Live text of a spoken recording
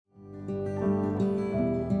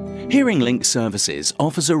HearingLink Services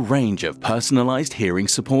offers a range of personalised hearing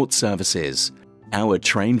support services. Our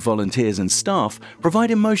trained volunteers and staff provide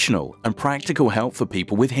emotional and practical help for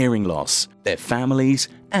people with hearing loss, their families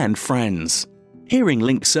and friends.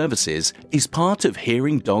 HearingLink Services is part of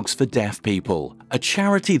Hearing Dogs for Deaf People, a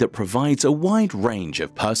charity that provides a wide range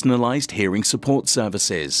of personalised hearing support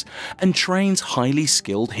services and trains highly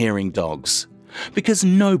skilled hearing dogs. Because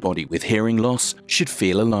nobody with hearing loss should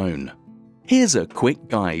feel alone. Here's a quick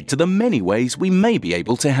guide to the many ways we may be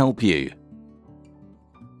able to help you.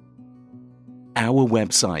 Our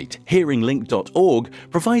website, hearinglink.org,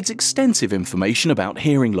 provides extensive information about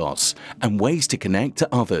hearing loss and ways to connect to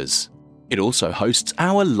others. It also hosts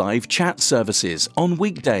our live chat services on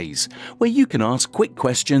weekdays, where you can ask quick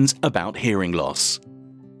questions about hearing loss.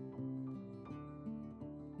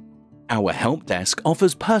 Our help desk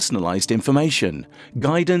offers personalised information,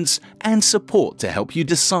 guidance and support to help you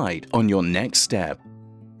decide on your next step.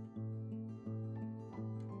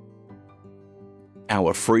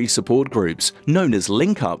 Our free support groups, known as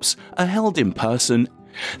link-ups, are held in person.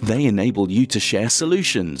 They enable you to share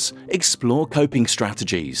solutions, explore coping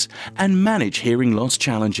strategies, and manage hearing loss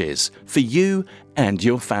challenges for you and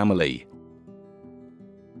your family.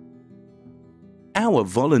 Our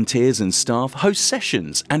volunteers and staff host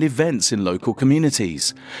sessions and events in local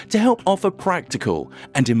communities to help offer practical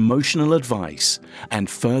and emotional advice and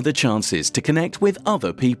further chances to connect with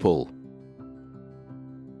other people.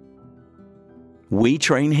 We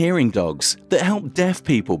train hearing dogs that help deaf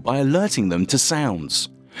people by alerting them to sounds.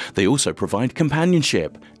 They also provide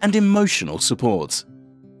companionship and emotional support.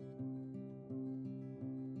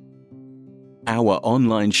 Our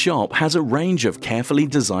online shop has a range of carefully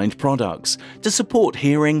designed products to support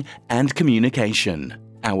hearing and communication.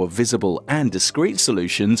 Our visible and discreet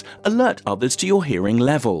solutions alert others to your hearing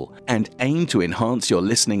level and aim to enhance your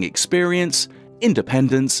listening experience,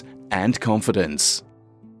 independence, and confidence.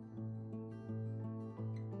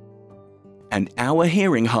 And our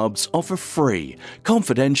hearing hubs offer free,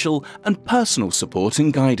 confidential, and personal support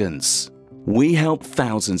and guidance. We help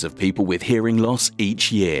thousands of people with hearing loss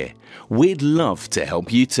each year. We'd love to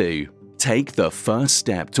help you too. Take the first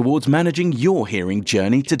step towards managing your hearing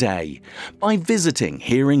journey today by visiting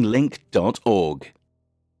hearinglink.org.